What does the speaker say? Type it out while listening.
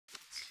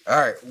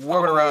Alright,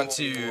 warming around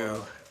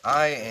to.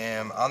 I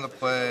am on the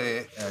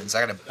play, and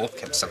Zach and I both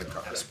kept 7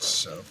 cards.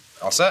 So,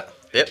 all set?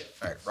 Yep.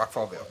 Alright,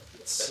 Rockfall Veil.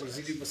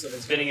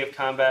 Beginning of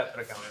combat,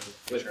 but I counted.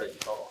 Sure.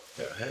 Go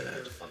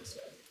ahead.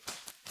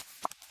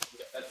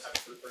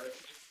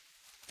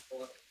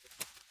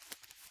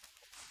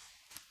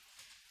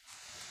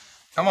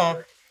 Come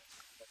on.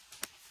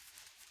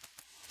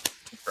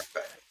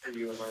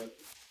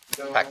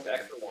 Pack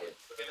back.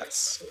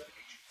 Yes.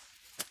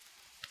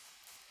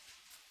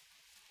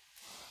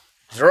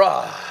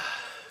 Draw.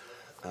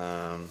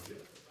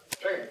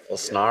 Will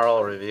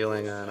snarl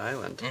revealing an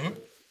island. Mm-hmm.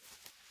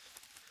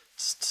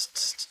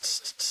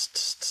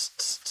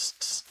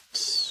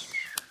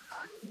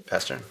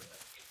 Pass turn.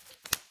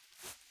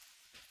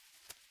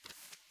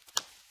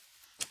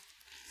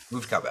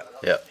 Move to combat.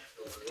 Yep.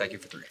 Attack you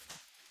for 3.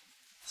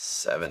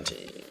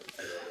 17.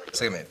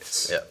 Second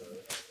maze. Yep.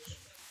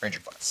 Ranger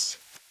class.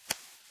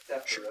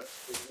 Sure.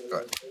 Go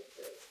ahead.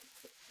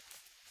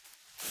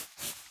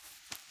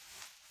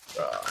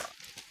 Draw.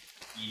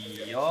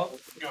 Yup.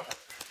 Go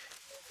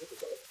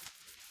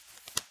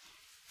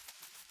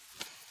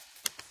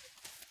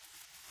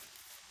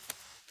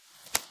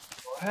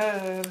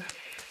ahead.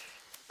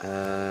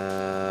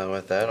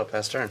 With that, I'll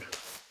pass turn.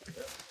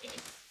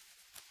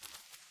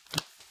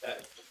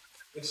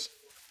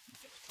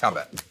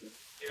 Combat.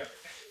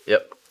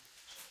 Yep.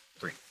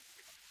 3.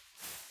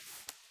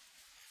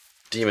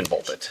 Demon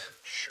bolt it.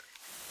 Sure.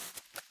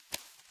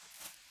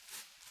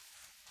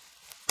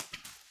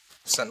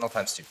 Sentinel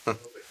times 2.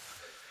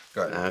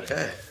 Go ahead.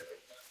 Okay.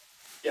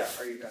 Yeah,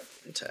 are you done?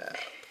 Tap.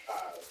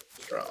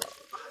 Draw.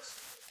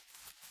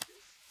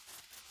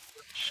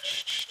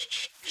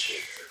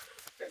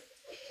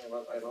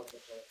 I love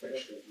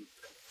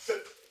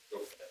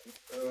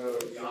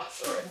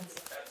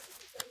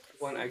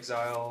One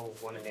exile,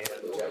 one in hand,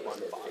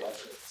 one bottom.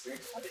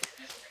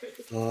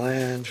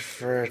 Land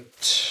for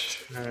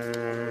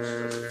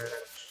turn.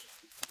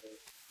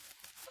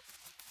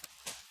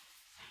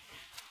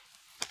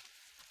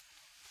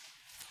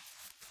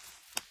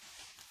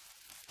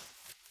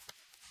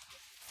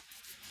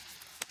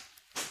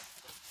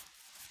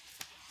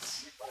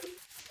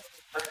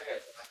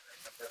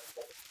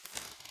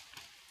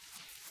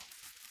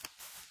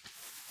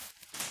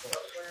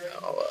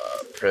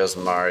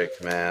 Prismari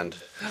command.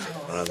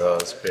 One of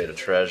those. Create a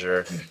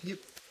treasure. Yep.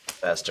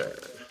 Pass turn.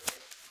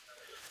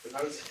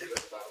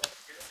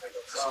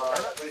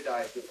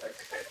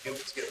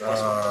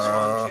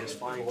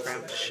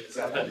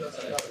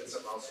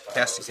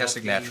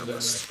 Casting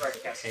Naturalist.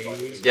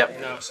 Yep.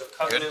 No, so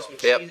Covenant is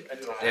Yep.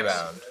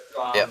 Daybound.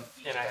 Yep.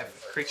 And I have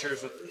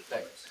creatures with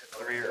like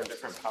 3 or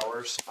different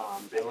powers.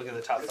 They look at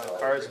the top 5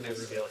 cards and they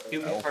reveal a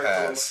human I'll card.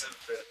 pass.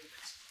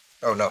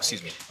 Oh no,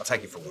 excuse me. I'll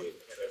take you for 1.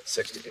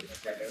 60.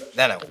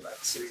 Then I will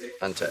pass.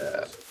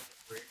 Untap.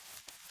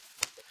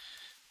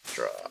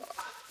 Draw.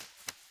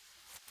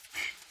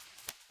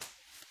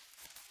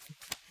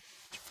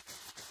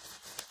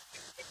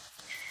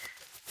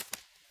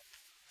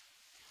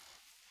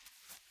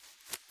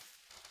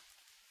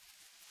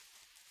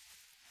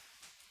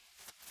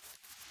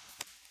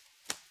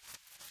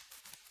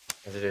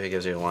 He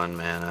gives you 1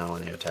 mana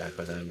when you attack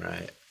with him,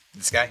 right?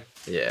 This guy?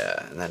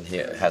 Yeah, and then he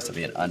has to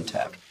be an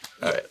untapped.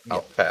 Alright,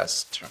 I'll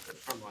pass turn.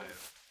 From my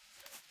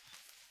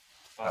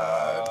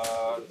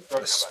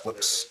This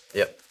flips.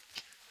 Yep.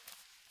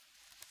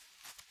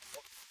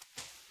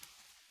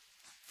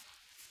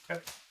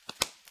 Okay.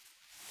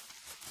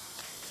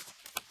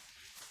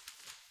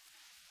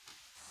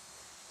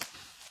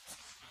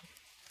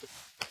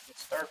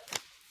 Start.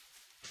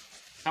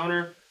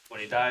 Counter. When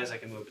he dies, I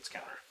can move its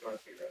counter.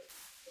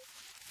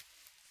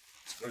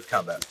 Move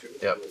combat.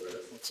 Yep.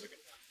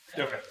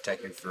 Okay.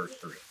 Attack you for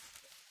 3.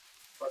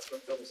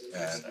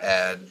 And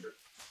add.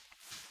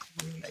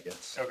 I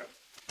guess. Okay.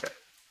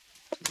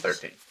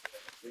 13.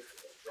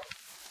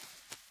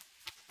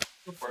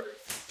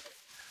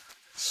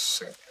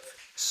 Second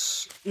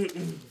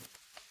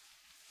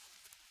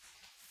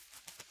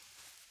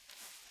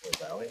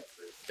Valley.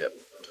 Yep.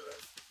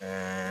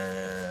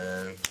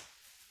 And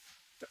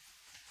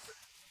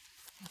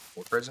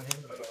 4 cards in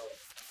hand.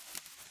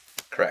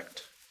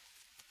 Correct.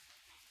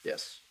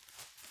 Yes.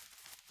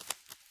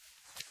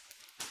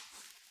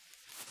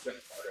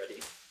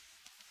 Already.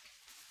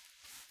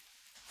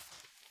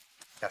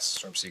 Cast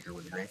Stormseeker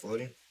with green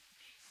floating.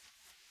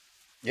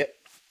 Yep.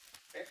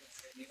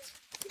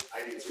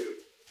 I do too.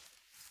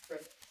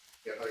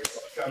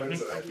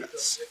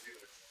 Yes.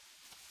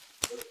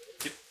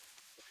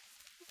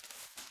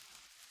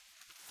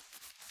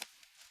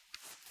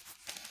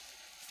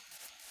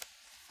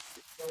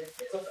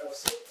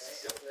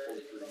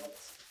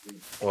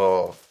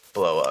 We'll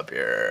blow up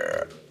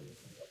your.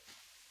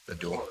 The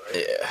duel.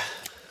 Yeah.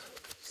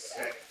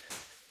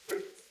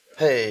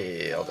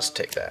 Hey, I'll just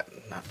take that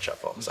and not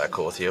shuffle. Is that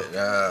cool with you?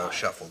 No,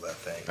 shuffle that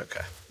thing.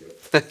 Okay.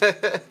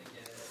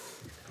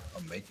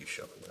 I'll make you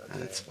shuffle that.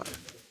 That's fine.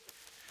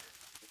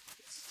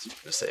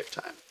 To save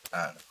time.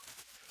 I don't know.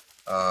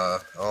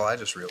 Oh, I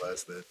just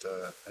realized that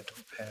I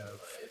don't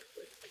have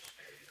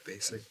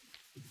basic.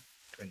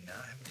 Do Do I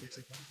not have a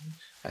basic one?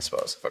 I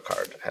suppose if a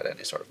card had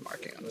any sort of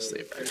marking on the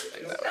sleeve or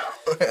anything, that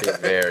would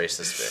be very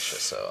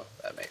suspicious, so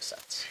that makes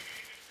sense.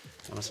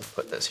 I must have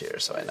put this here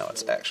so I know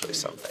it's actually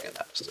something and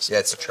not just a Yeah,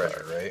 it's a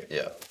treasure, right?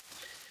 Yeah.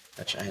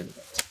 Which I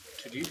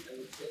Could you?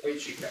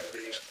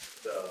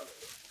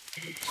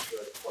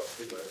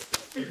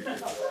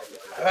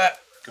 Ah,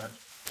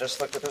 just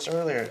looked at this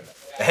earlier.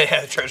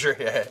 yeah, the treasure,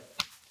 yeah.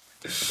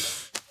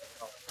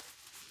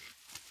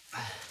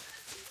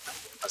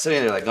 I'm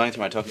sitting there like going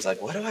through my tokens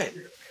like, what do I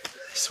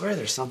swear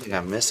there's something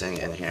I'm missing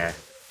in here.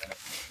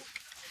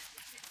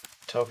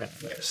 Token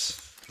miss.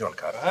 You want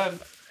to cut?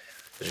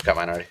 Did you cut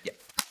mine already? Yeah.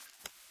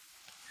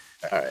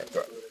 Alright.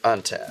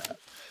 Untap.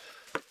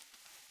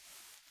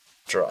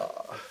 Draw.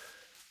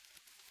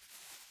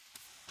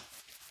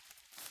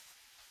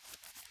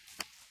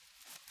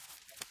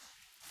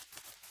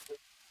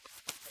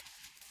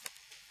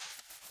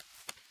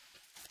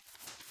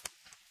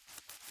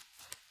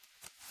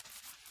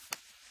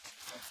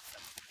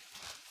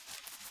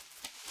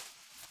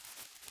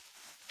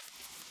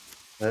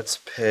 Let's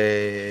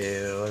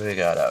pay. What do we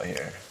got out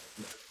here?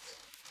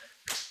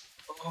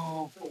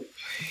 Oh, boy.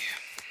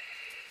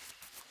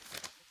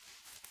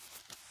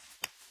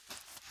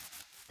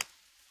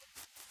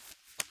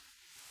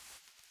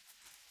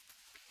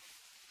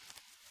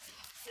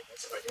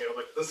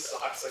 The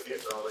socks I get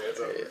from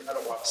it. I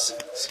don't want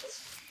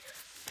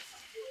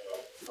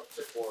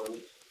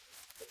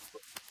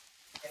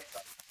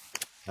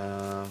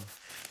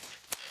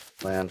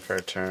Land for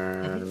a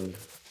turn.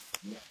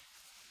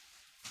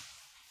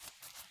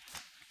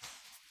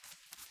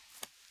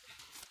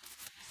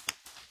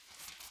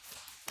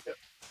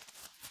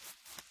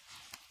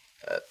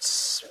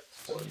 That's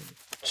 1,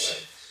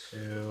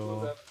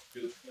 2.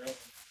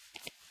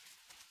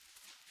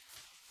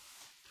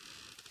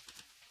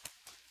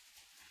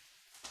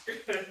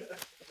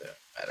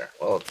 Matter.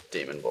 Well,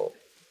 Demon Bolt.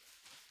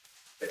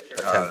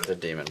 Attempt the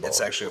Demon Bolt.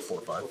 It's actually a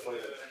 4/5.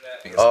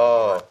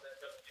 Oh.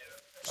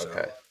 So-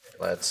 Okay.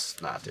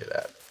 Let's not do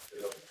that.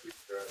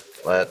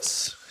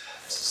 Let's.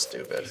 This is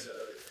stupid.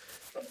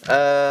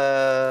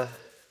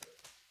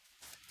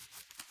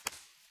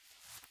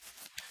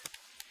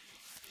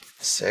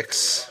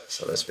 6.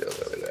 So this feels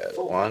really bad.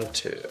 1,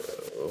 2,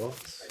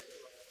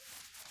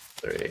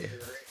 3,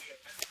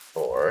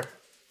 4.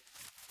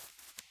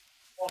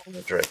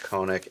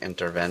 Draconic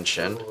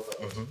Intervention.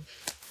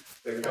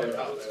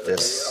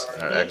 This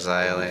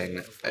exiling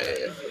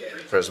a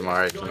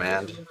Prismari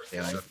command.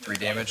 Dealing 3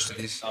 damage to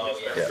these.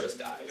 Yeah.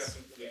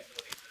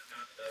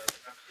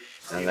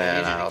 And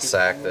then I'll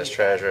sack this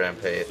treasure and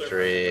pay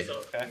 3.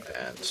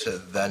 And To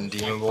then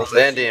Demon Bolt.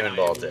 then Demon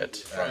Bolt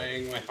it.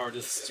 Trying my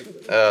hardest.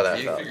 Oh, that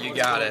felt. You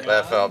got it.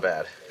 That felt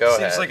bad. Go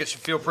Seems ahead. like it should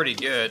feel pretty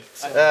good.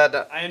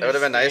 It would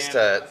have been nice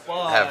to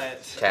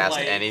have cast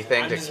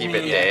anything to keep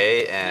it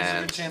day, There's a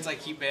and good chance I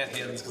keep bad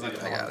hands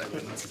because I got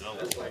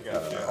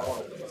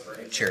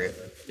it.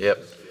 Chariot.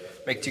 yep.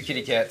 Make 2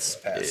 kitty cats.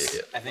 Pass.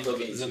 Yeah. I think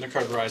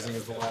Zendikar Rising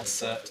is the last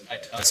set I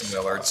touched.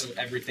 Some Willards. And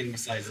everything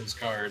besides those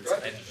cards, I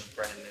think is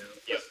brand new.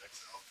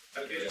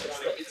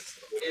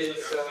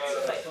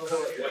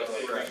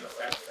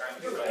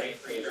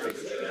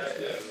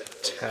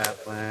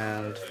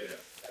 Tapland.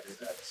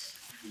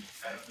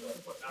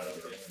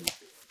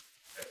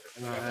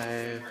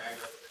 5.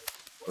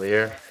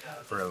 Clear.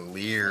 For a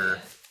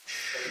Lear.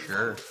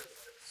 Sure.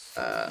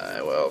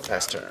 I will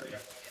pass turn.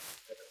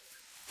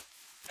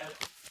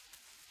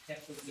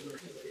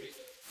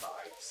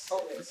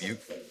 Rebuke.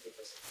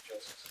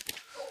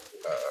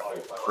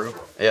 Crew.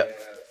 Yep.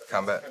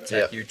 Combat. Attack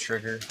Yep. you.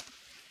 Trigger.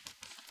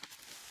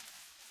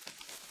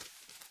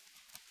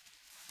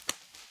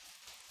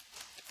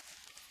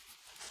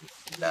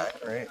 Nine,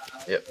 right?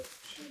 Yep.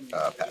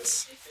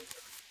 Pass.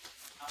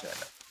 10.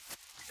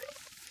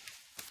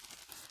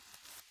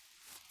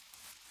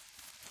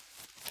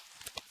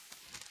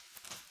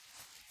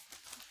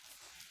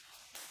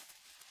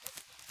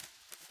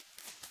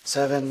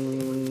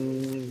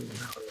 7.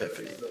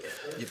 Epiphany.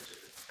 Yep.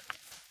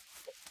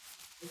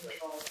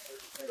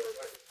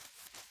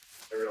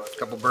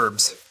 Couple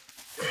burbs.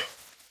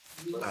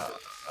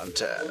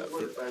 Untap.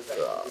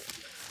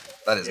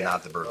 That is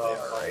not the bird they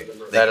are, right?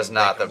 That is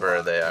not the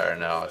bird they are.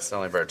 No, it's the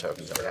only bird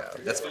tokens I have.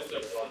 That's You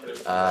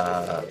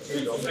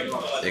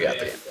got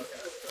the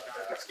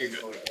game.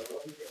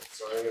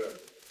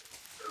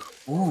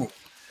 ooh.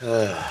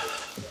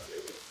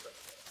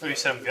 Oh, you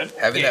said I'm good?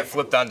 Having that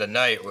flipped on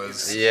tonight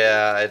was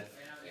Yeah,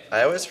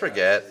 I always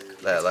forget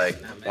that like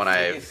when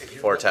I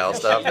foretell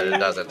stuff that it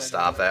doesn't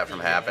stop that from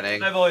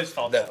happening. I've always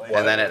felt that way.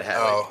 And then it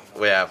Oh.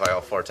 if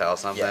I'll foretell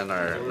something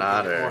or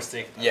not, or More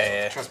stake.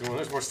 yeah. Trust me, when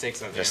there's more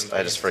stakes on I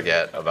just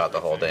forget about the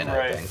whole day night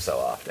Right. thing so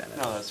often.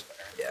 No, that's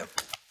fair. Yeah.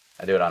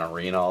 I do it on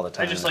arena all the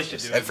time. I just like to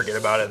do I it. forget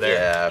about it there.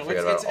 Yeah, I No,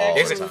 forget it's about it all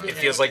the It, time. it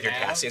feels like you're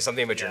casting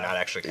something, but you're not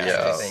actually casting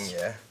Yeah. anything.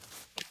 Yeah.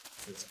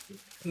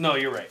 No,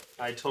 you're right.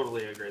 I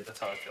totally agree. That's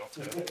how I feel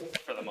too,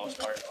 for the most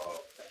part.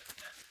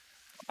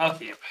 I'll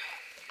keep.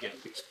 Yeah.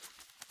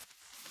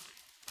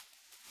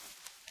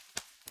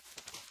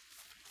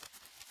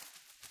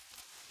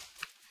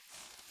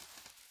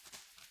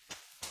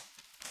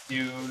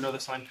 You know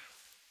this line?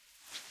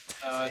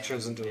 It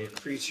turns into a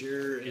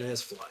creature and it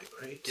has flying,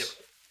 right? Yep.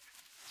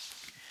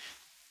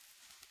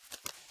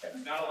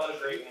 Not a lot of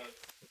great ones.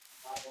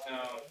 No.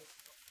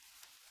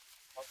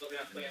 Also, they're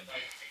not playing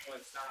like when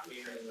it's not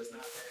here, it's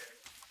not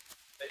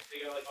there. They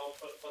got like all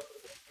plus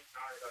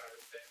counters on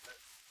everything.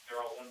 They're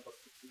all 1+.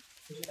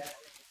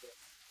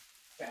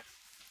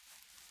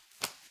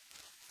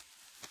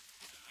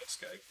 This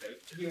guy.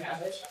 Do you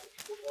have it?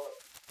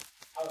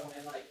 Oh,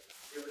 and like,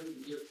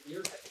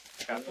 you're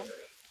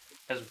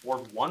Has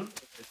Ward 1?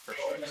 It's first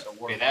strike, so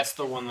Ward Okay, that's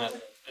the one that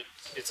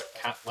it's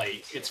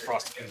it's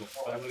Frosted Kingdom.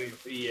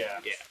 Yeah.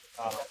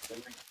 Yeah.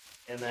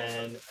 And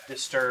then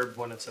Disturb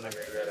when it's in a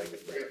graveyard, I can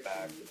bring it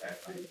back.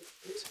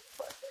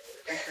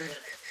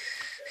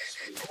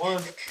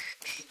 One.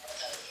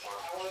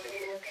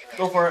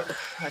 Go for it.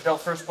 I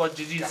dealt first blood.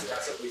 GG's.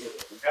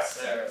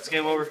 It's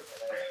game over.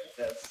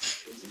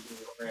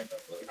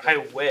 I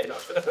win.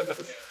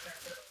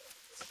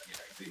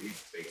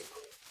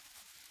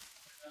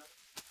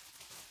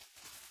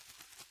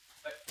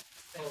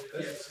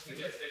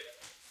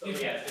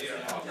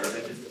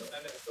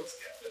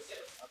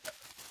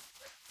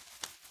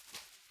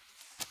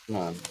 Come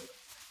on.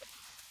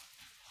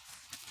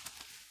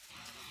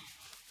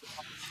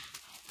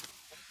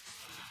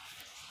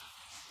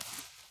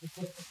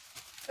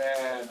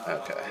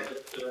 Okay.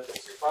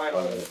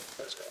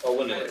 Oh,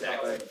 wouldn't it attack?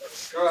 Go ahead.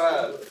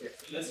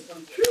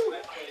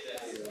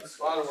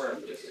 Bottom worm.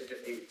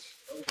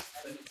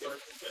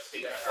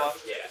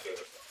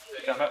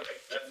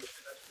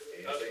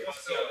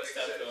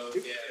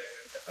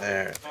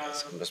 There it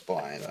is. I'm just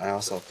blind. I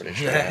also pretty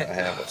sure I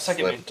have a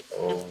flipped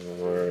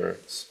over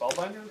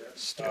Spellbinder?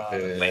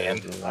 stupid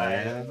Land.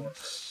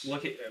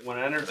 Look at when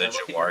it enters. The look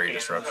at Jawari your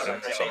Disruption,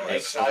 hand, something like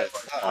exile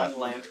one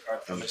land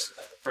card from it.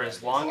 For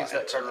as long as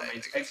that card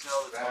remains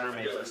exiled, the owner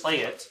may play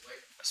it.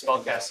 A spell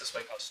cast this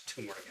way costs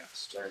 2 more to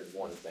cast. There's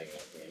one thing.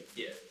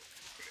 Yeah.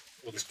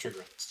 With this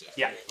trigger stuff.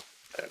 Yeah.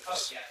 there it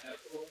is.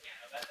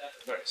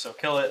 Alright, so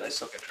kill it. I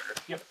still get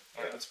triggered. Yep.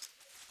 Alright, that's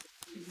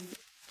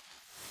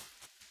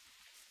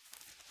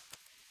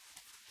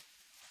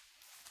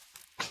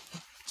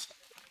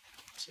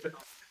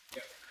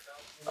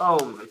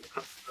Oh my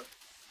god.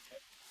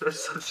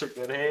 That's such a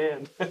good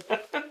hand. I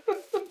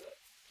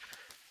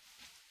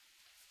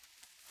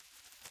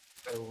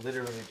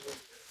literally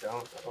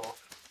don't know.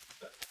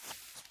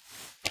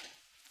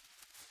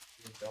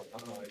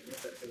 Don't know.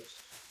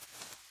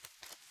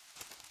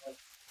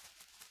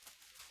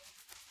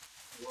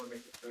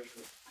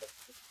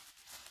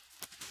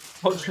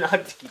 Those are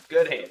not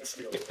good hands.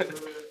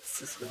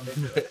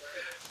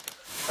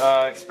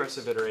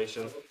 Expressive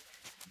iteration.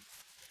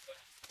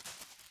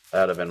 That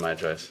would have been my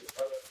choice.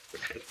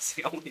 It's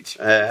the only choice.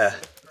 And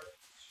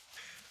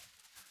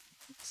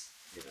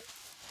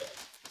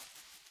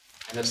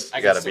then I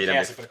gotta can beat still him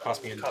cast it, but it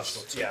costs me an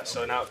additional two. Yeah,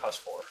 so now it costs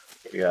 4.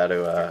 You got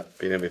to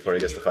beat him before he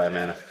gets to 5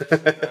 mana.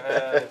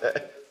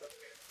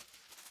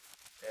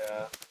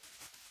 Yeah.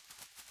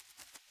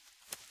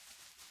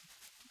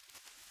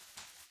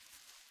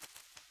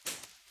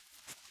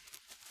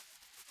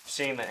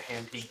 Seeing that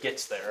hand, he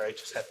gets there. I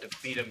just have to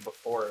beat him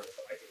before.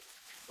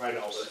 Right,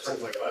 all this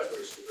sounds like last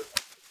week's.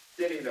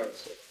 Did he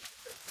notice it?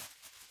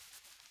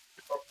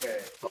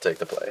 Okay. I'll take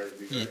the play.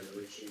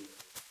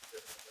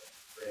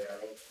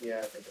 Yeah,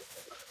 I think it's.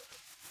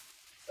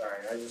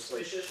 Sorry, I just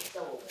like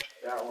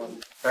that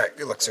one. Alright,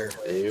 good luck, sir.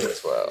 You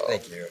as well.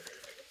 Thank you.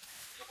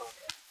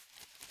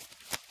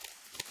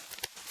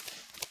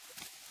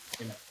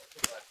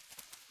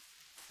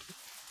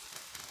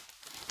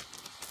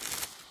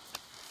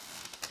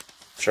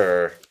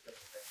 Sure.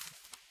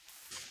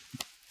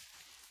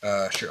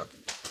 Sure.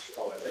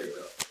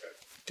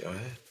 Go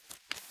ahead.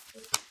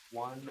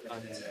 One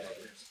unknown.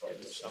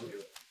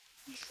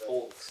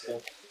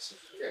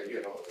 Yeah, you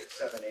know,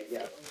 7, 8,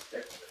 yeah.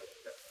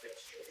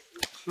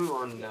 2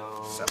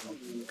 unknown.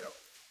 7. Go.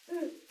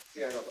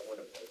 Yeah, I know, but what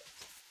it was.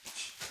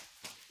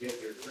 Yeah,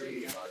 you're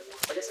 3.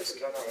 I guess it's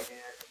done on hand.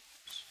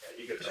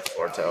 Yeah, you could have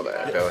Foretell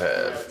that. Go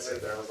ahead. I was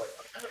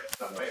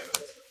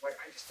like,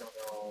 I just don't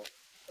know.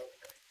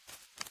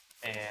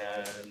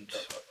 And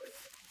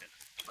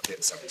I'll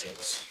get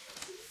 17s.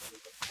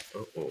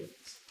 Oh.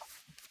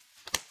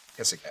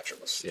 Guess signature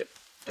list. Yep.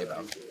 Get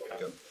out.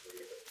 Go.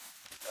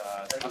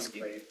 Husky.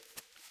 You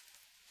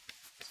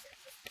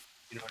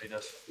know what he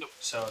does? No.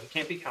 So he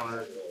can't be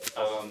countered.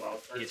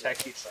 He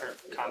attacks each turn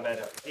combat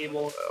at the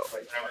table.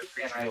 Whenever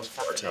creature deals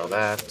Foretell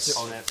that.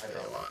 opponent. I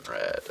want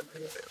red.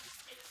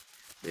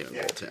 Even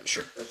bolt him.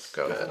 Sure.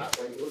 Go ahead.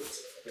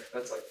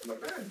 That's like, my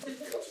man.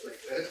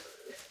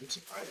 I'm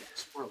surprised.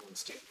 Squirrel in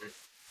standard.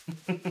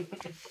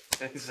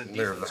 He's a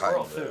Layer decent behind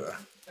squirrel too.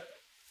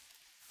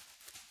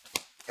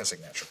 Guess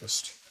signature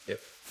list. Yep.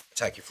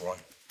 Attack you for 1.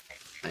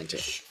 19.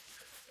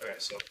 Okay,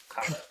 so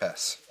combat.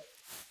 Pass.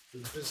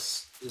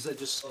 Is that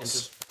just enter?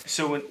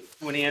 So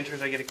when he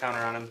enters, I get a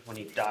counter on him. When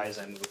he dies,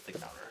 I move the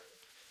counter.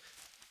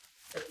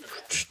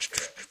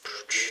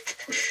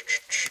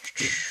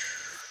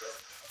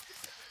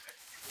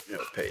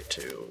 You'll pay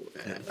 2,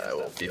 and I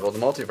will behold the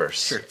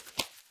multiverse. Sure.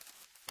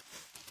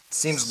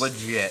 Seems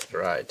legit.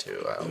 Try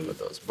to. I'll put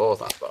those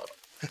both on bottom.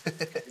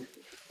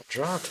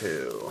 Draw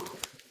 2.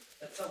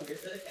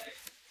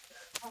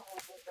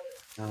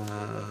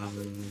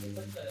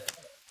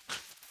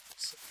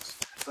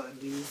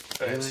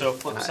 Okay, so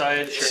flip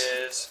side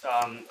is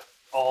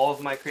all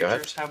of my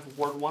creatures have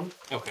ward 1.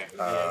 Okay. And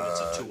it's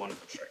a 2/1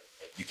 strike.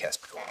 You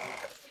cast Patrol.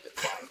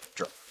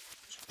 Draw.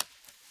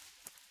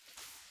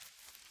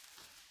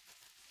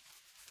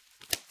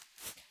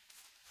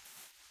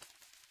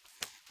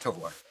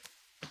 Tovolar.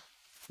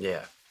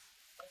 Yeah.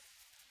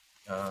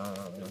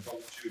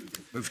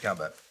 Move to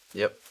combat.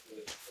 Yep.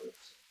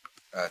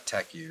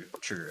 Attack you.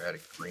 Trigger add a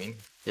green.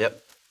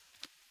 Yep.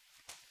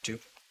 2.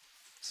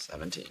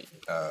 17.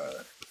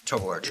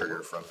 Tovolar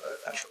trigger from the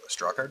Naturalist.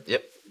 Draw card.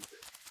 Yep.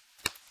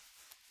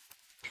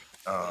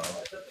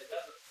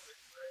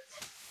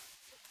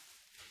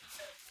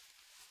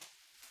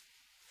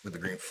 With the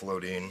green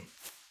floating.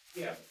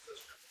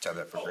 Tap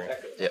that for green.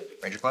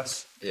 Yep. Ranger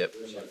class. Yep.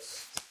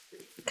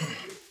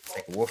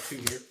 Make a wolf.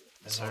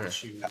 Yes, sir.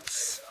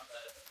 Pass.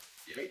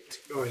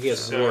 Oh, he has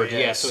a So, ward. yeah,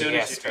 Yeah, as so soon he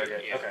as has you to target.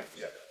 Okay.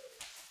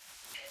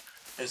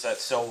 Is that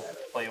still a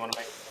play you want to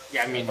make?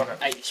 Yeah, I mean, he's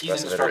Special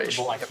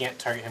indestructible. I can't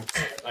target him.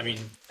 I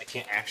mean, I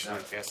can't action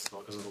him fast as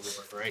well because it'll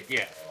work, right?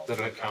 Yeah,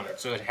 that'll counter.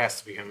 So it has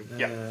to be him.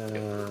 Yeah.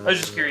 I was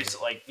just curious,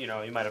 like, you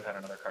know, you might have had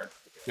another card.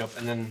 Nope.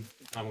 And then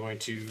I'm going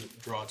to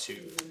draw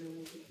 2.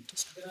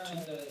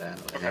 And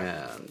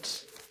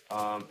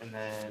And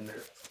then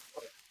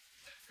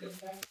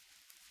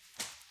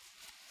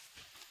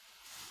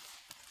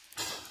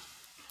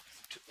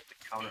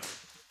counter.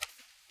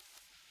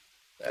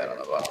 I don't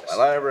know about my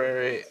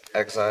library.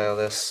 Exile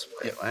this.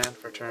 Play land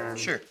for turn.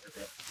 Sure.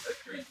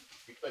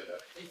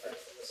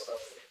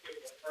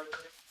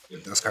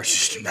 Those cards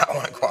just do not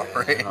want to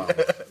cooperate. No.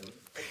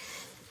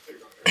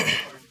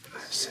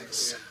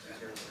 6.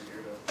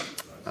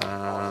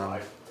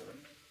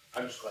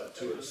 I'm just glad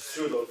two of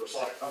those were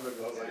select.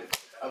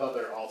 I thought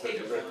they were all two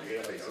different.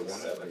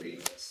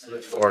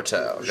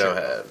 Ortel, go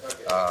ahead.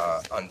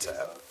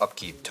 Untap.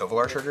 Upkeep.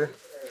 Tovolar trigger.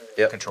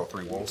 Yep. Control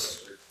 3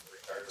 wolves.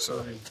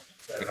 So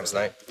becomes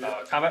night.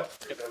 Combat.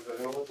 Yep.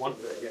 1.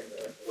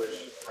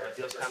 Alright,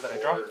 deals combat. I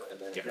draw.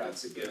 Yep.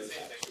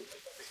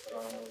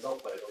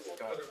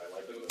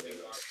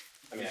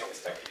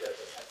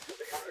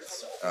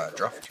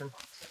 Draw for turn.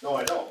 No,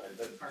 I don't.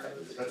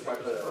 That's why I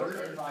put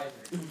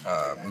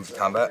it. Move to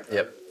combat.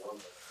 Yep.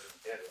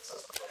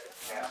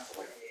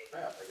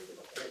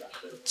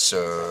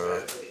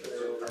 So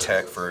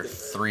attack for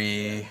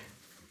 3.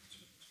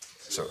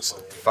 So it's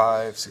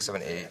 5, 6,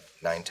 7, 8,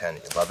 9,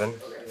 10,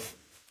 11.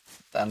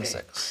 Down to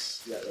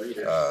 6.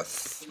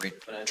 3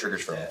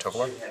 triggers from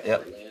Tovolar.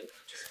 Yep.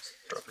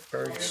 Draw for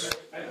cards.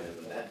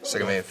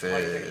 Second wave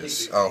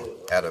is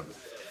add a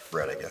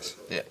red, I guess.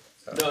 Yeah.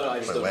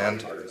 Play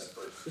land.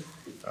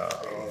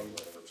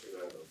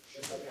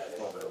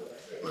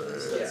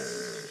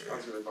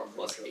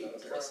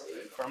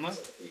 Farmland.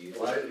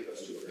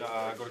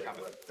 Go to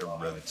combat. The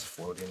red's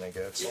floating, I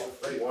guess.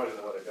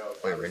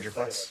 Play Ranger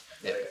class.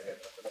 Yeah.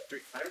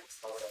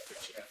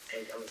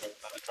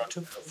 Draw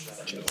 2.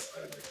 Okay.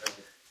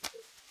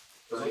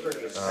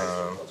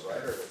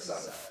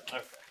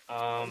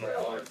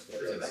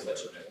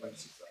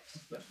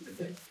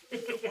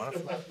 Want to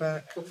flip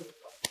back?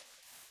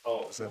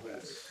 Is that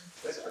back?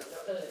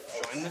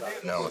 Join the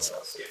game. No, it's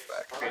not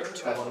back.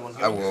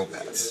 2/1 I will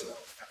pass.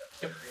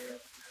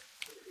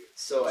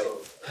 So I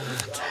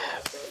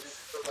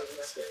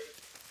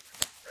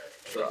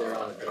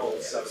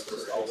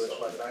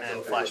And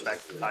flashback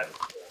 5.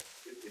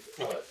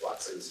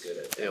 Watson's good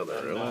at Deal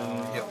the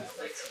ruin. Yep.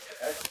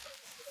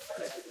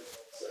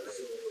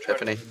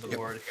 Tiffany. The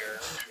board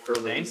here.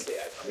 Dane.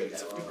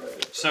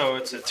 So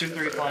it's a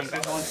 2/3 flying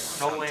vigilant.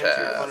 No land to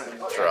your opponent.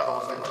 Draw.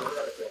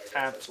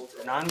 Tapped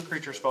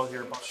non-creature spell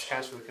here.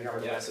 Cast with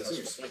converted assets.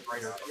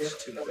 Greater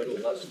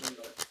plus 2.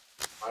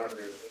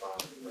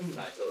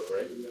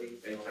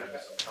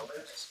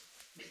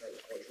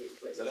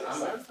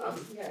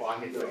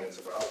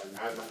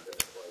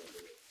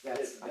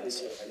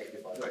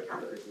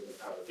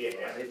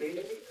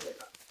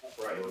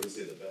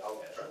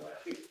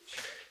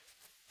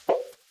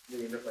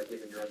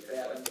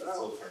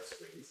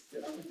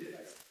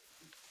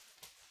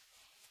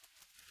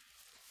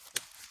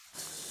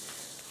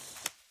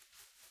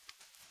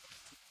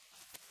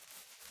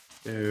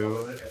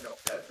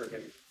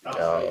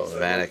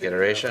 Galvanic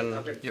iteration.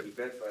 Yep.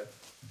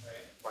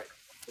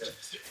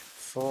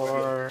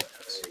 4.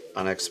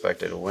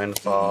 Unexpected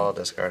windfall,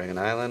 discarding an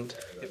island.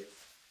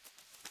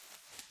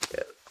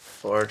 Get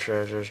 4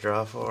 treasures,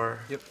 draw 4.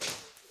 Yep.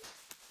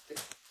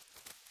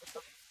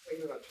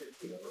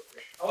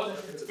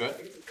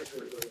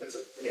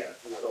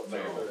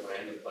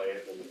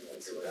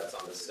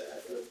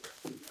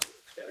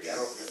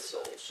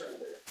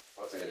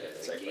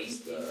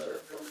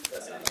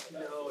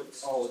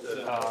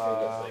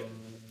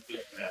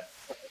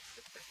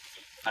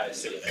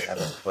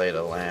 Haven't played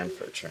a land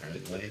for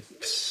turn late.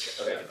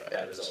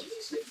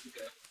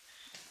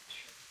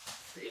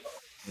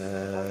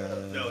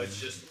 No, it's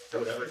just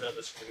whatever's on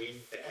the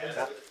screen.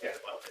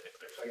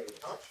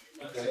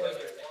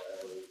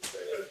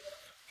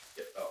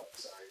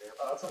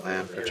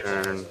 Land per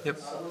turn. Yep.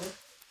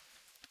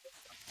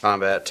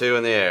 Combat 2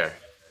 in the air.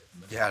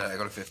 Yeah, I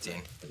go to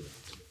 15.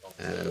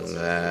 And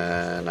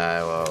then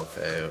I will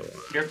pay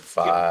Here.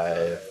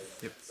 5.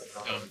 Yep.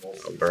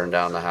 I'll burn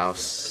down the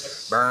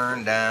house.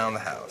 Burn down the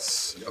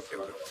house. Okay.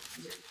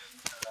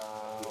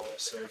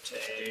 So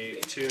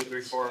take 2,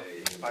 3, 4,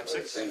 5,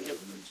 6.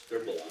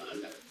 Yep.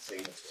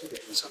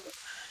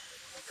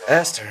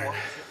 Last turn.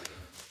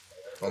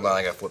 Hold on,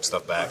 I gotta flip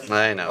stuff back.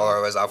 I know.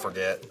 Otherwise, I'll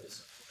forget.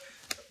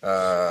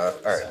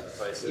 Alright.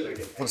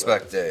 Flips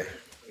back day.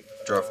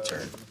 Draw for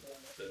turn.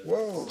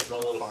 Whoa.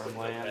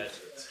 Farmland.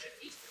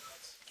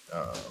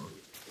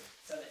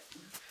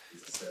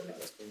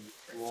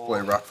 Play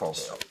Rockfall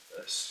Vale.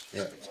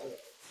 Yeah.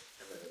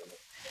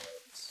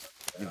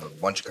 You have a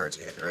bunch of cards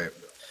in your hand, right?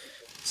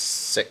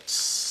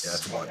 6. Yeah,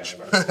 that's a bunch.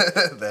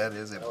 That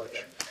is a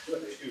bunch.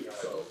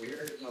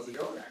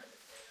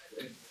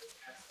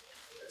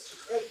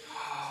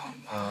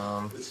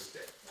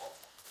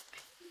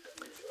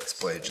 Let's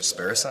play just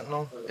Spare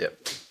Sentinel Yep.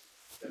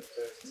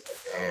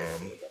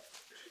 and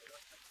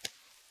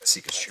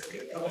Seeker's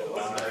Chariot.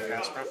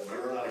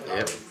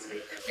 Yep.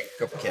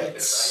 Couple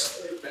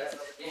cats.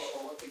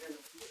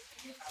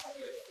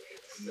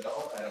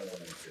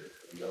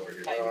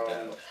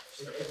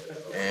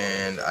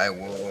 And I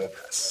will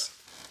pass.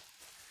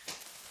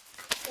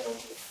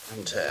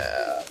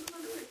 Untap.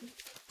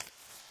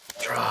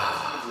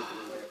 Draw.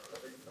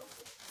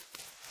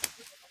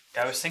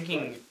 I was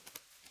thinking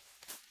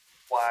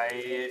why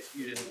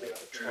you didn't make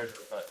the treasure,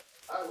 but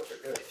I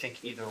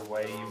think either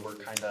way you were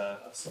kind of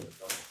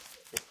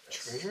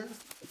Treasure?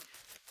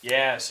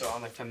 yeah. So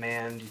on the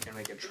command you can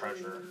make a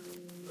treasure.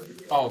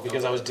 Oh,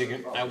 because I was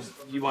digging.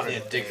 You wanted Yeah,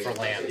 to dig for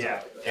land.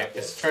 Yeah. Yeah,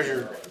 because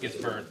treasure gets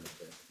burned.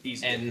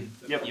 Easy. And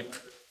Yep.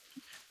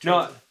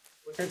 No,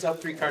 turns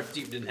out 3 cards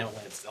deep didn't have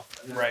land still.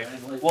 right.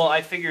 Well,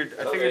 I figured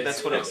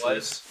that's what it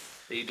was.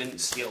 That you didn't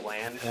steal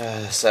land.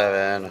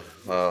 7.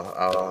 Well,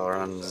 I'll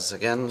run this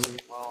again.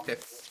 Well, Okay.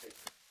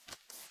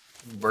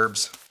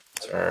 Verbs.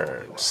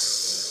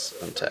 Turns.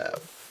 Untap.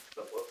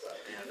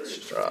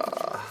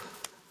 Draw.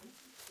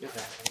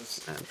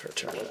 And for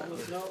turn.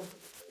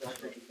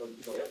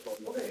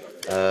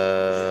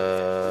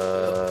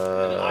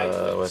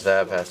 With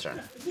that, pass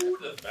turn.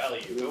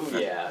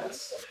 Yeah,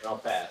 I'll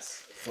pass.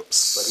 But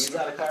Flips. he's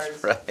out of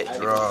cards. Right.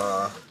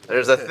 Draw.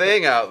 There's a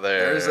thing out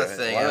there. There's a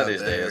thing One out of these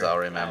there. days I'll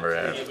remember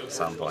it at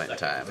some point in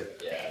time.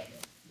 Yeah.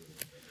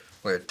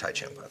 We're Tai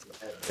Chan Pathway.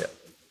 Yep.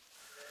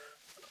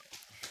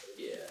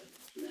 Yeah.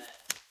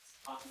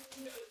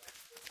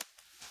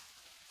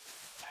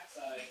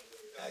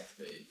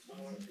 Activate.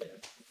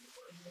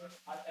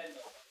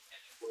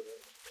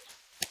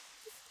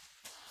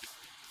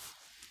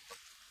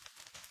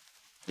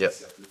 Yep.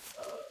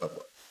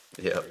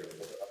 Yep.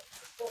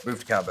 Move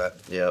to combat.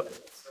 Yep.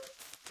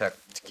 Attack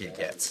to kitty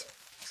cats.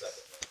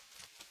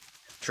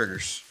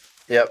 Triggers.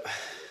 Yep.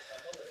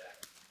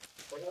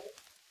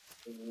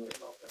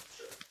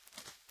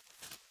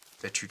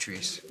 The true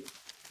trees.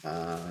 They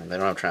don't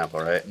have trample,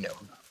 right? No.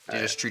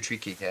 They're just true tree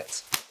kitty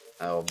cats.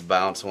 I'll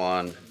bounce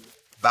 1.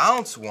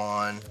 Bounce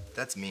one.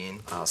 That's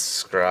mean. I'll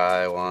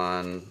scry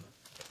 1.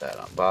 Put that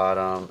on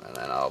bottom, and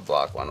then I'll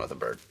block 1 with a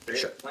bird.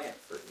 Sure. Plant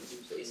for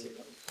basic.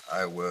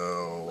 I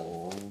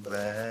will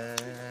then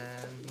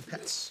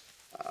pass.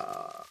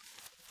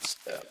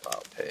 Step.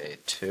 I'll pay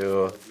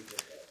 2.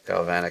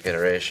 Galvanic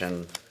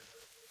iteration.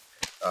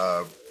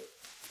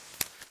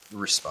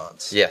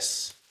 Response.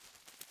 Yes.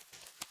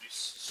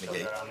 still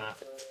good on that.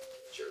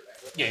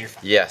 Yeah, you're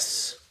fine.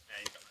 Yes.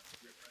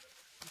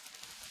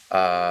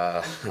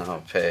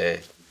 I'll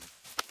pay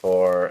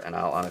 4 and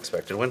I'll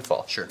unexpected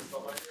windfall. Sure.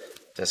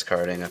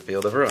 Discarding a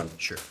field of ruin.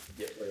 Sure.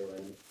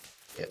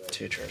 Get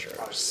 2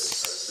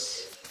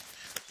 treasures.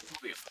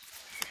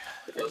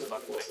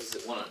 Is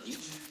it one on each?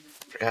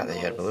 Forgot that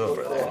you had blue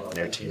over there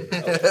near team.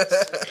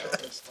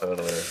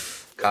 Totally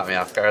caught me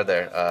off guard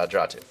there.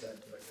 Draw 2.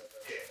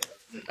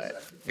 Alright.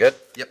 Good?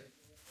 Yep.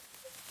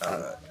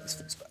 This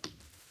fits back.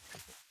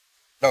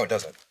 No, it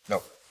doesn't.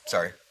 No,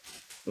 sorry.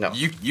 No.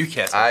 You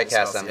cast. I those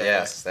cast spells, them, yeah,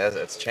 yes. That's,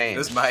 it's yeah. changed. It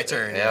was my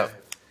turn. Yep.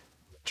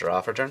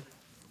 Draw for turn?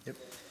 Yep.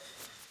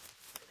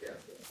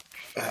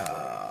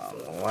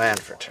 Land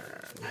for turn.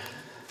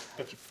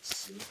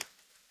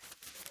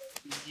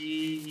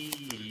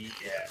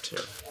 Yeah. 2.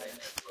 2,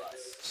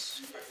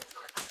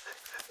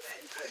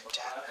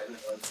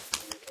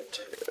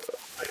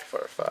 3,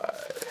 4,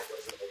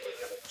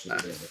 5, 9,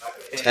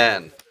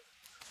 10.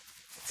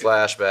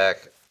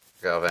 Flashback,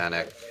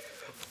 Galvanic,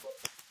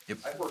 Yep.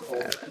 and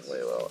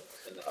Lilo.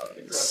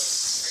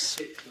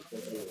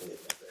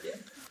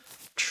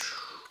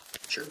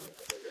 Sure.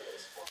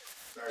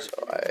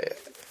 So I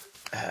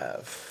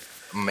have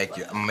I'm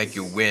gonna make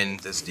you win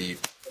this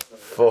deep.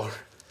 4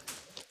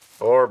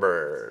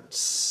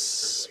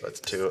 birds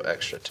with 2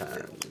 extra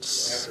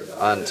turns.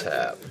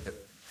 Untap.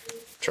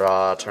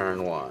 Draw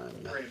turn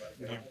 1.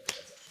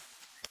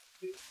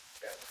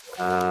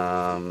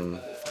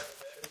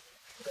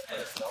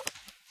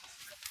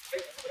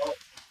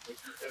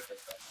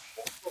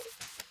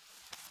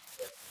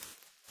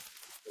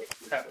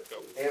 Tap, go.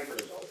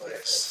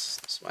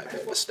 This might be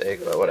a mistake,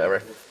 but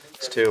whatever.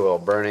 It's 2. Well,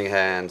 Burning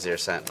Hands, your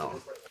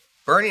Sentinel.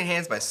 Burning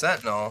Hands by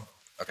Sentinel.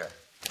 Okay.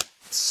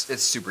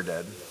 It's super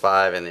dead.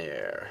 5 in the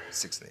air.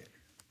 6 in the air.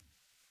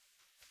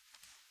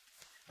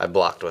 I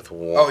blocked with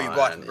 1. Oh, you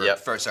blocked. Yep.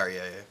 First, sorry,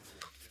 yeah.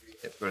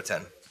 Yep, go to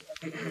 10.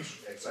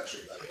 It's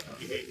actually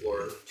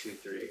 4, 2,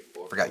 3,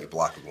 4. Forgot you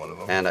blocked with one of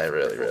them. And I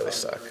really, really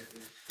suck.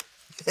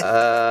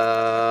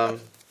 Yeah.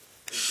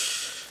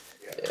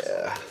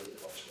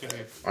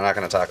 We're not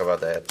going to talk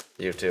about that.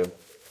 YouTube.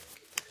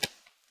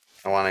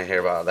 I want to hear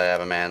about they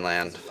have a man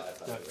land.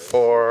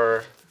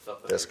 4.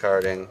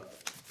 Discarding.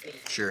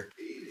 Sure.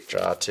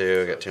 Draw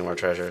 2. Get 2 more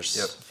treasures.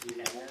 Yep.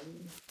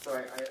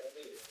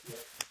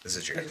 This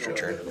is your extra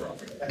turn.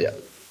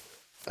 Yep.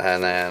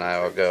 And then I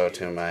will go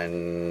to my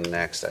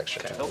next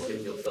extra turn.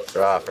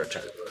 Draw for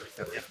turn.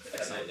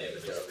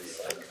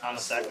 On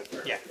the second.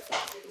 Yeah.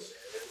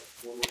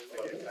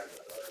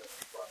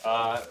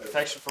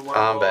 Protection from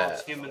Combat.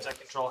 werewolves. Humans I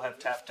control have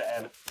tapped to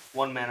add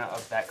 1 mana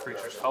of that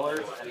creature's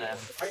colors, and then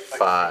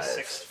 5.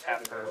 6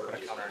 tap per put a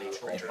counter on each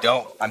creature.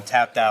 Don't. I'm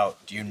tapped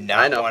out. Do you I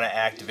not know. want to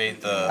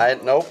activate the...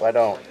 Nope, I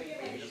don't.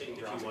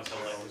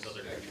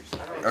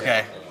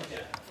 Okay.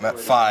 I'm at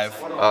 5.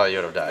 Oh, you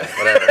would have died.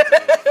 Whatever.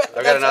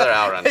 I've got another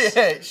outrun.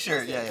 Yeah,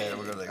 sure. Yeah,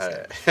 we'll go to the next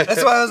Alright. game.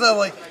 That's why I was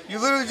like, you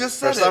literally just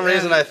said For some it,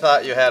 reason, man. I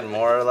thought you had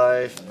more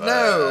life. But,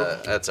 No.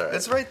 that's alright.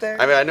 It's right there.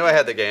 I mean, I knew I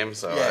had the game,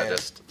 so Yeah. I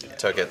just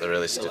took it the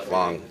really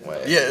long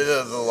way. Yeah, it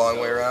was a long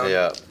way around.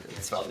 Yeah.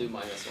 I'll do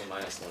 -1,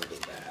 -1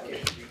 with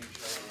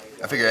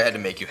that. I figured I had to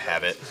make you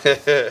have it.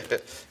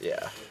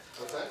 Yeah.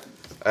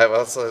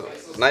 Well, so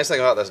the nice thing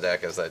about this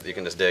deck is that you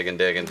can just dig and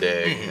dig and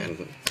dig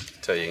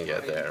until you can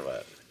get there,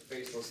 but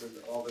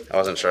I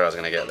wasn't sure I was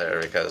going to get there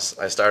because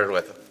I started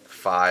with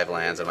 5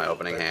 lands in my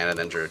opening hand and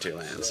then drew 2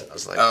 lands. I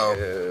was like, Oh,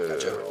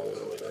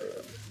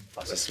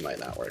 this might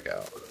not work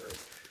out.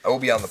 I will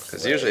be on the...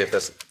 Because usually if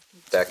this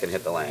deck can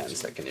hit the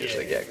lands, that can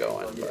usually get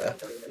going, but...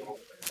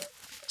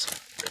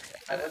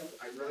 I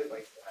really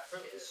like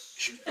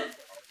that.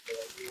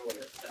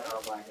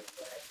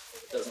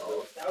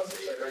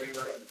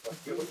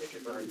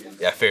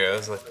 Yeah, I figured. I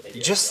was like,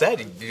 you just said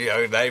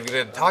you're not even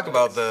going to talk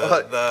about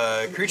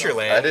the creature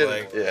land. I didn't.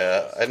 Like,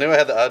 Yeah, I knew I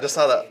had. I just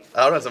saw the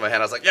outrun's in my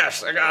hand. I was like,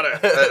 yes, I got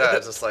it. And I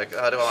was just like,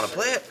 oh, do I want to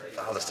play it?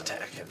 I'll just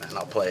attack it and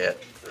I'll play it.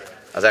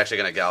 I was actually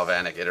going to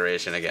Galvanic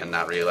Iteration again,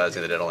 not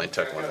realizing that it only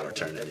took 1 more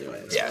turn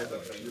anyways. yeah.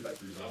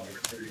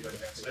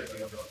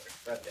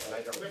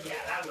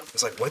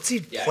 It's like, what's he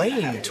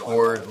playing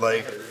toward?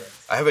 Like,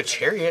 I have a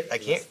chariot. I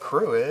can't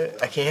crew it.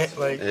 I can't,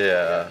 like...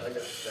 Yeah.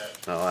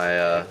 No,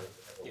 I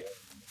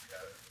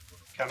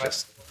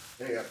just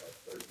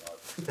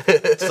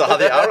saw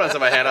the outruns in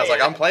my hand. I was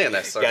like, I'm playing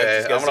this.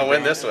 Okay, I'm gonna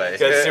win this way.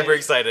 Got super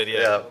excited,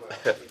 yeah.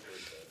 Yeah.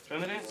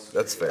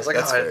 That's fair. It's like,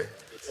 That's oh, fair.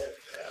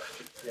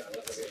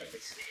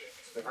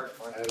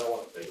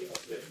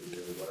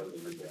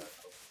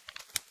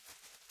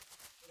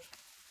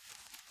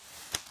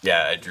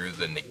 Yeah, I drew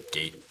the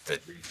negate that,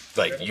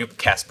 like, you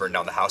cast burn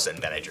down the house,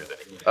 and then I drew the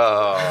negate.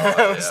 Oh,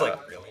 I was yeah. like,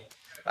 really?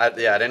 I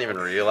didn't even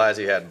realize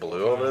you had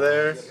blue over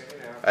there.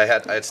 I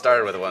had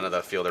started with one of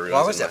the Field of Ruins. Well,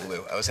 I always in have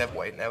blue. I always have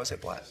white, and I always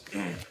have black. So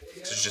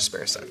it's just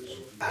spare set.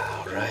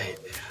 Oh, right.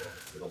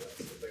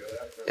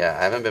 Yeah,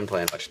 I haven't been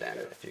playing much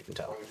standard, if you can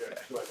tell.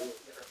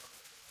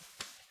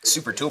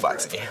 Super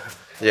toolbox game.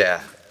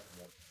 Yeah.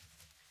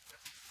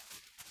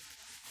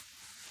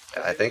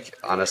 I think,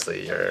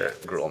 honestly, your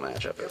Gruul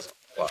matchup is...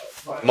 Well,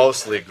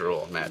 mostly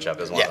Gruul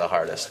matchup is one of the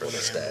hardest for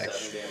this deck.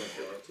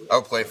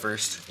 I'll play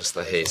first. Just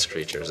the haste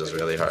creatures is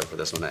really hard for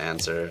this one to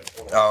answer.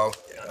 Oh,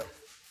 yeah.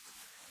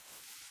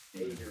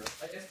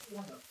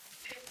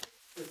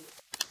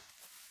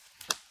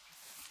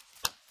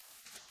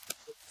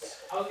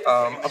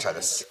 I'll try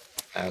this.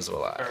 As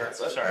will I. Or,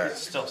 sorry,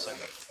 it's still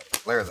second.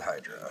 Lair of the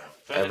Hydra.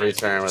 Every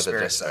turn with a Spare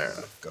Despair.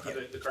 set. Go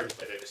ahead.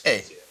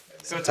 Hey,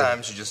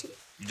 sometimes you just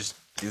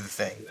do the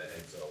thing.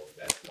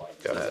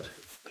 Go ahead.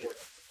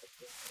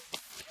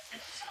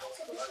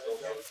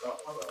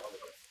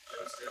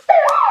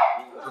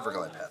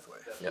 Riverglide Pathway.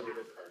 Yep.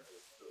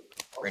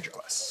 Ranger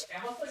class.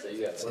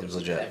 Seems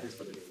legit.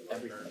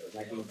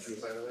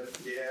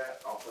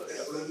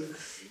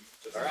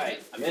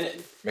 Alright, I'm in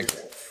it. Make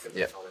wolf.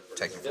 Yep.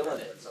 Technically. Feeling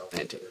it.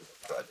 19.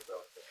 Go ahead.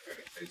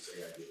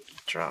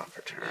 Draw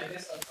for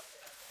turn.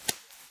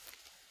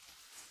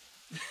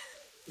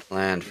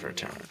 Land for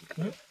turn.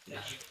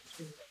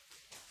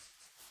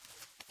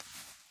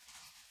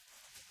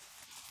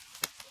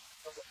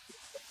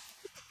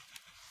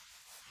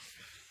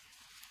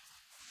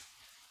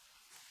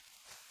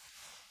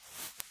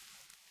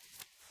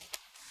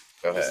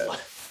 Go ahead.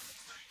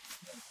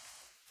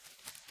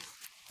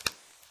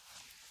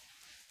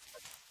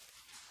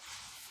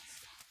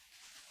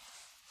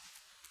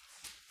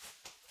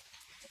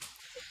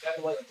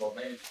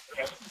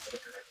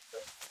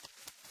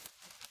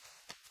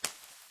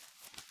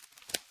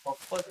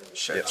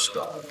 Sheriff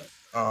Skull.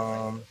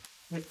 How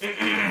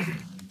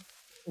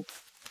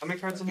many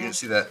cards in You there? didn't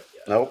see that?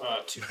 Nope.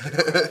 2.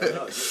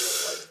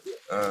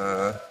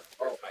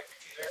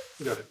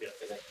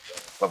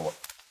 Level 1.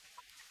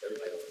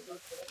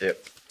 Yep.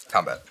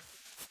 Combat.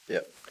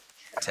 Yep.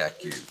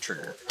 Attack you.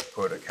 Trigger.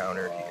 Put a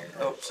counter here.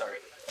 Oh, sorry.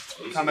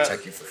 Combat.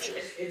 Attack you for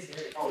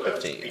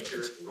 15.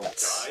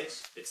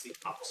 It's the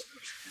opposite.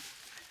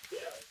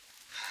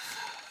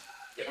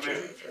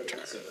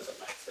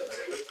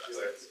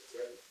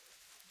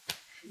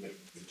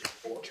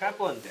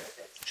 Chaplain.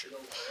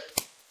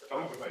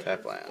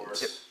 Tap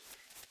lands.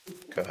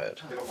 Go ahead.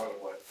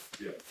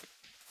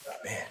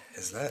 Man,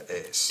 is that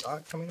a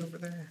sock coming over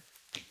there?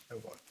 I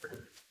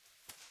wonder.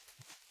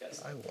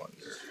 I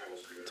wonder.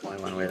 It's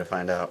only one way to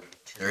find out.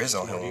 There is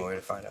only one way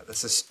to find out.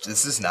 This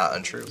is not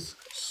untrue.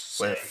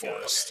 What a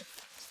forest.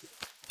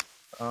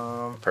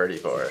 Purdy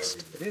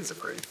Forest. It is a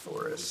pretty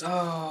forest.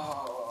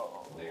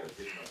 Oh.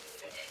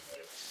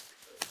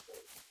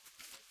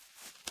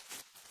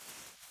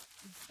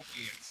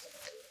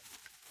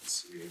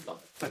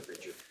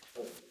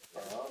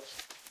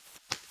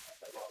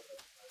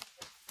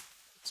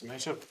 This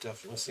matchup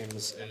definitely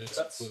seems it's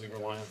completely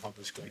reliant on how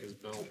this deck is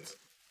built.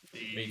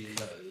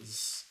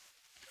 Because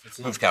if it's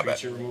not Move combat.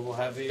 creature removal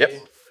heavy, Yep.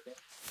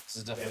 this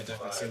is definitely a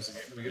deck that seems to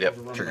get Yep.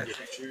 overrun Trigger. by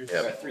creatures.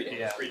 Yep.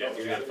 Yeah.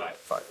 You got 5.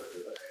 5.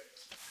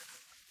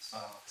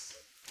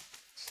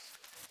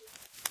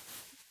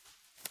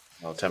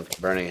 Well, attempt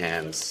Burning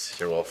Hands,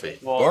 your Wolfie.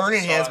 Well,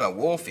 Burning so Hands, I- my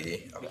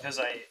Wolfie. Okay. Because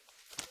I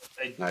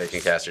Now you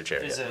can cast your is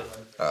chariot.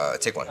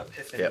 it Take one.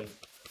 Epiphany. Yep.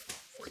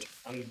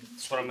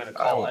 That's what I'm gonna I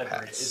call will every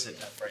pass. Izzet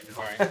deck right now.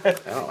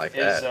 Alright. I don't like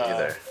is that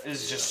either.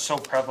 is just so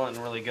prevalent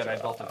and really good. I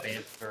built a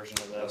vamped version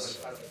of this,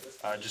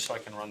 just so I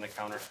can run the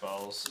counter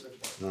spells.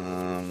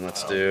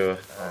 Let's do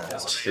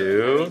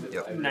 2.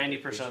 Yep.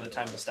 90% of the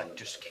time, this deck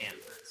just can't.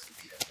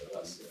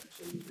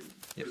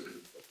 Yep.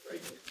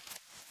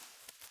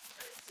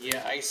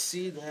 Yeah, I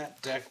see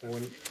that deck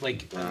when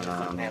like I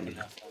don't have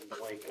enough one,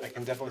 but like I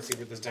can definitely see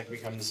where this deck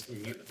becomes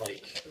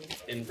like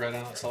inbred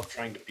on itself,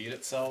 trying to beat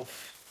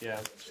itself. Yeah.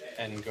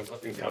 And go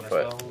fucking I'll counter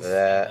put spells.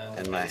 that and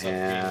then in my ends up being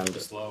hand,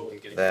 slow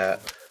and getting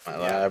that, my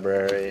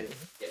library,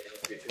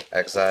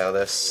 exile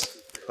this,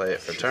 play it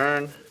for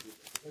turn.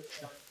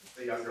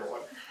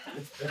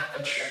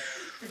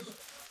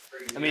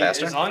 I mean,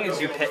 Faster? as long as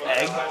you hit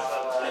egg,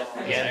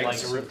 and like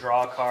eggs are-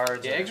 draw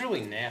cards. Yeah, egg's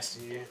really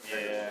nasty.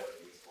 Yeah.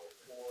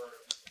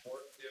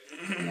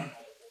 When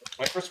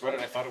I first read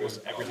it, I thought it was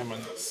every time on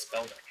the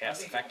spell that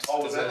cast effect,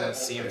 because then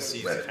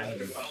CMC is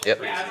kind of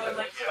Yep.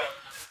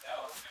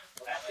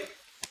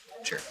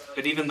 Sure.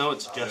 But even though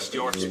it's just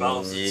your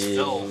spells, it's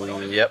still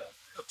like, Yep.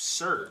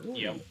 absurd.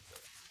 Yep.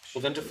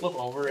 Well, then to flip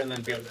over and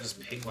then be able to just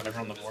ping whatever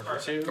on the board or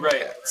two,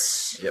 Right.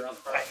 Yep.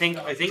 I think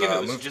if it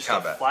was move just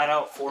combat. a flat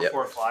out 4/4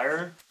 Yep.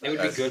 flyer, it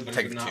would be good, but it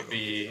Take would not 2.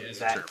 be as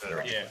that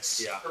yeah.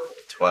 yeah.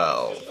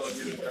 12.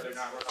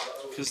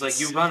 Because like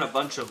you run a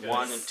bunch of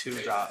 1 and 2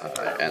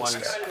 and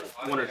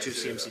one or 2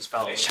 CMC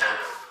spells. So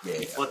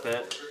you flip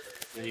it,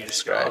 and you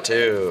just Try go.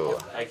 2.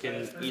 I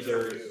can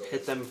either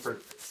hit them for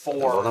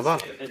Double 4 the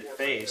bottom. in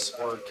face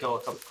or kill a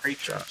couple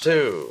creatures.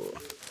 2.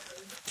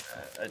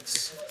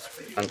 It's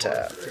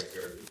Untap.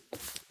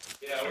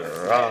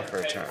 Draw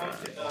for turn.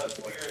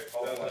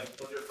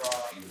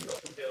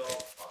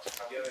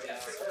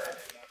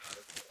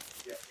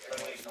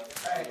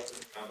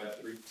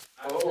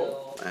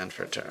 And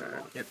for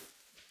turn. Yep.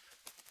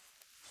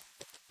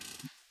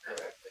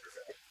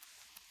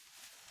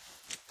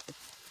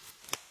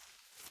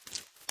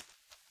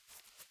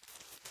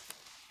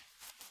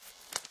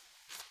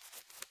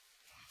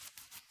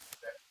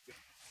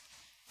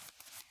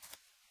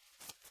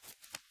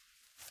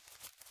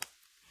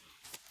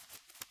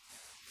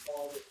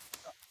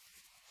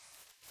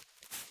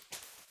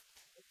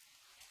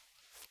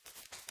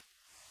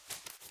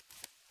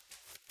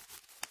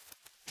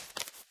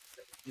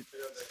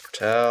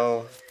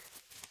 Tell.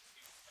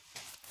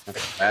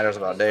 If it matters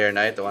about day or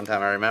night, the one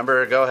time I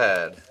remember, go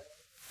ahead.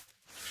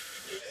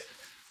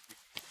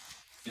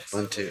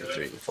 1, 2,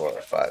 3,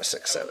 4, 5,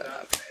 6, 7.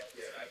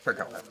 Per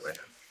combat. Wait.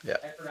 Yeah.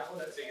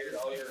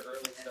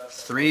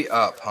 3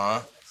 up,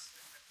 huh?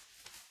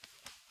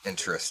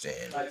 Interesting.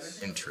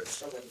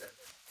 Interesting.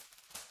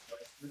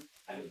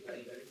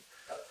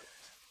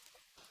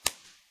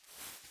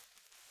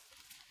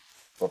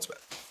 Full spec.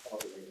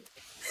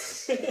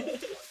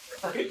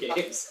 Good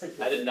games.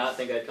 I did not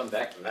think I'd come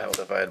back from I that. will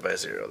divide by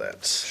 0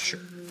 that. Sure.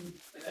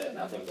 I had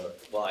nothing but,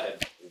 well, I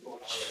had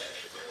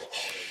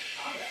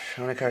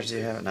How many cards do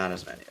you have? Not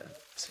as many.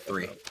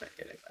 3.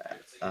 Getting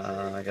that.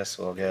 I guess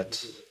we'll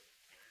get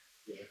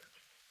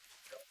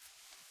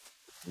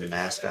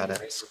mascot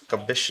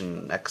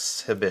exhibition.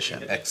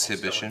 Exhibition.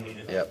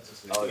 Yep.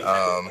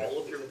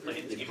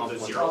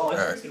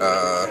 Alright,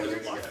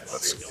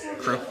 let's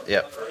crew.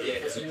 Yep.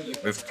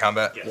 Move to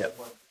combat. Yep.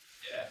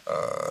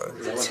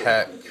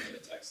 Attack.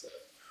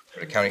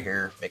 Put a counter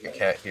here. Make a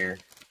cat here.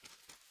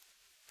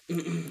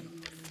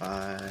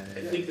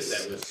 5.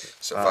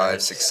 So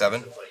 5, 6,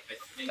 7.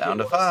 Down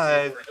to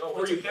 5.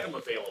 Or you had them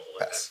available.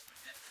 Pass.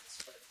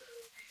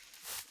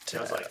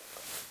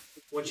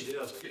 Once you did,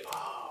 I was like,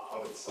 oh. I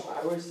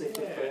always think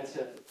the fans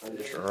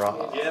have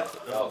Draw. Yeah,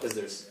 no, because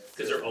they're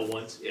Because they're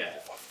 0-1s. Yeah.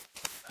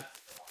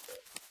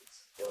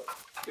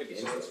 good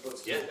games.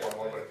 Yeah.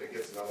 But if it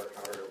gets another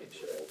card,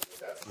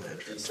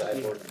 that's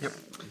Sideboard. Yep.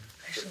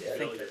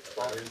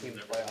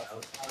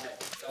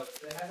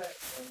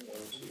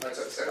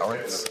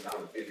 Alex.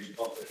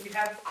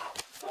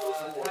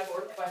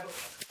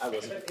 I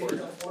wasn't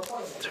recording.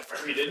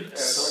 We didn't.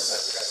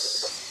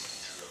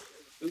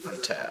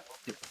 Untap.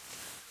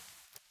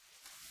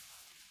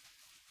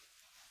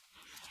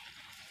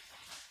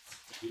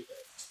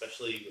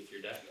 Especially with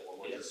your deck,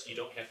 is you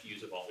don't have to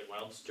use Evolving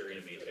Wilds during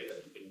a main phase.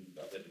 You can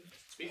let it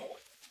speak.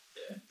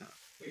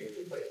 You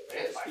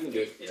can do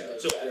it. Yeah.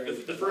 So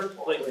the first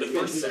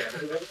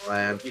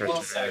Land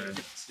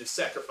is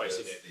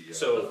sacrificing it.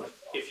 So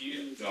if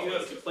you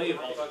play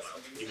Evolving Wilds,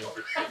 you move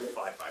your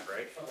 5/5,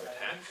 right?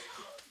 Attack.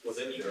 Well,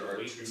 then you can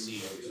wait and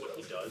see what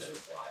he does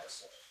with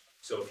blocks.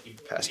 So if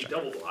he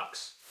double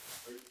blocks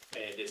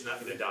and it's not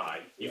going to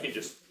die, you can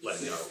just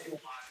let it go.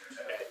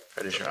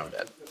 Pretty sure I'm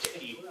dead. If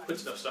he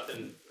puts enough stuff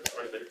in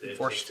front of it that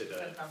Forced. makes it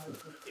a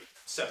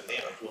 7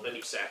 damage, well then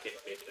you sack it,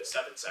 make it a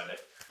 7/7,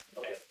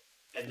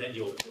 and then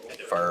you'll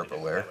Fire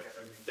Beware.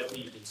 That way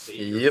you can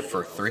save Yep.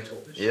 For 3.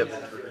 Yep.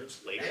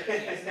 later,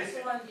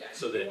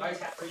 so that you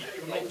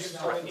can like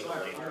threatening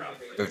later on.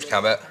 Move to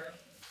combat.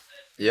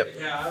 Yep.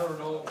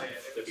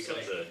 It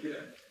becomes a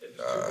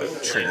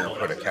Trigger,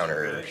 put a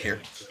counter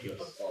here.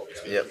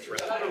 Yep.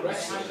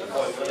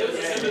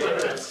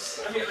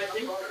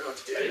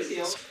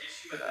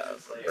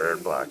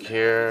 Bird block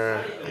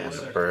here, and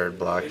a bird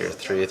block here.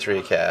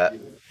 3/3 cat.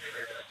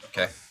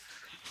 Okay.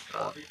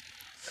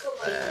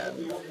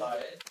 And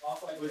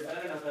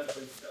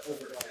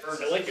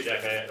I like your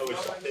deck. I always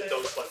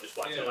don't fun just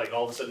watching like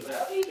all of a sudden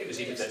because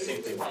even that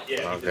same thing.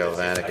 Yeah. I'll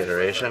Galvanic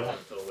Iteration.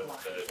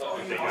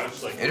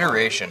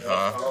 Iteration,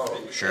 huh?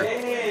 Sure.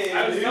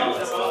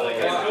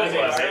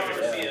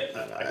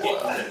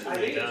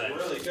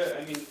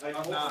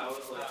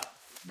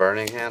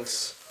 Burning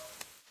Hands.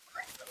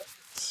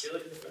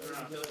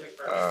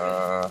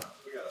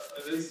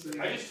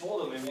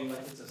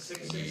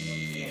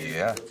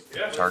 Yeah.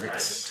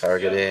 Targets.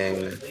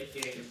 Targeting.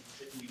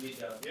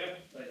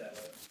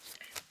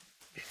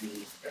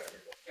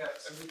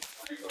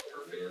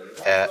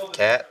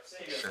 Cat.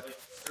 Sure.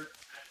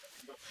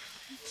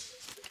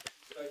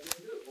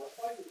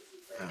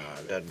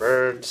 Dead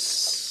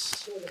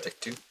birds. Take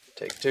 2.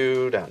 Take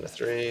 2, down to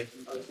 3.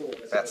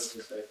 That's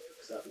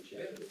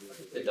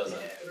It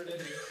doesn't.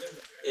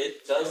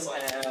 It does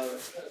have.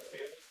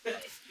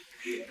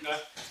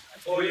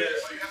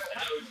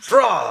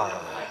 Draw!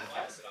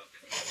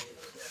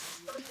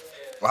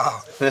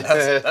 wow.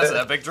 That's an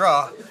epic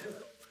draw.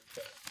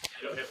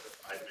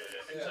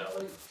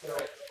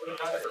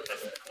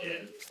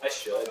 I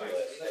should, but I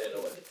didn't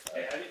know what.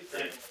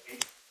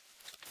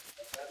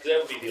 That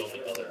would be the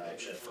only other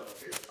option.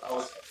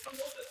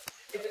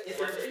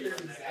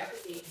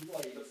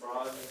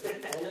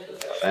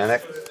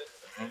 Galvanic.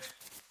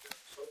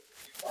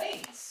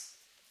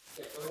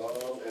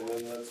 and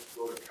then let's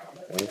go to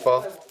combat.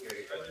 Windfall.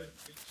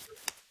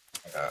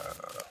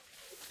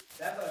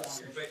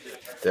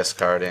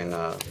 Discarding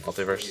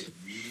Multiverse.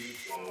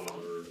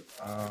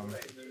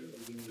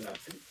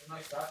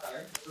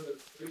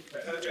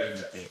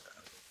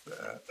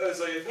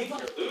 So you think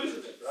you're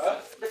losing it, bro?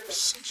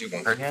 See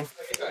 1 card hand?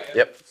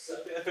 Yep.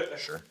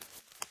 Sure.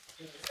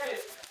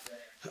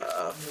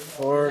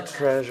 4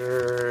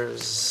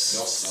 treasures.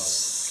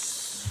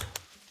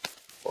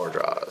 4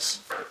 draws.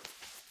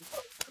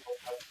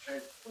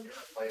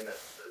 Playing that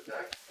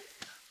deck,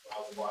 I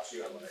was watching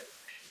you on like,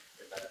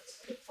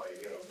 playing,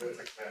 it's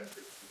like, man, if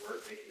you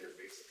weren't making your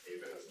basic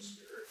haven as a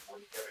spirit,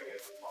 weren't giving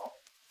it the ball.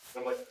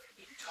 I'm like,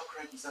 you tell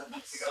Craig he's not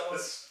mixing up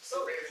this,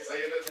 so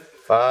saying it.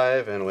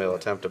 5, and we'll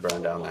attempt to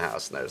burn down the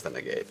house, and there's the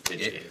negate.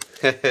 GG.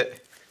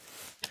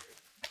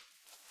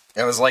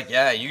 It was like,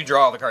 yeah, you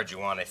draw all the cards you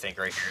want, I think,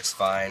 right here. It's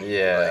fine.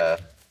 Yeah.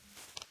 Like,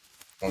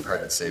 1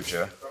 card that saves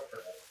you.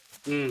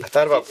 I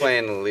thought about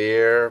playing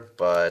Lear,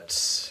 but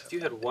If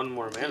you had 1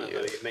 more mana,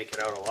 though, you'd make it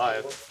out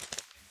alive.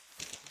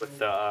 With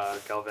the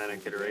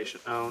Galvanic Iteration.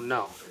 Oh,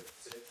 no.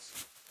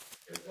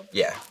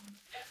 Yeah.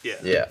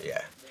 Yeah. yeah.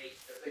 Yeah.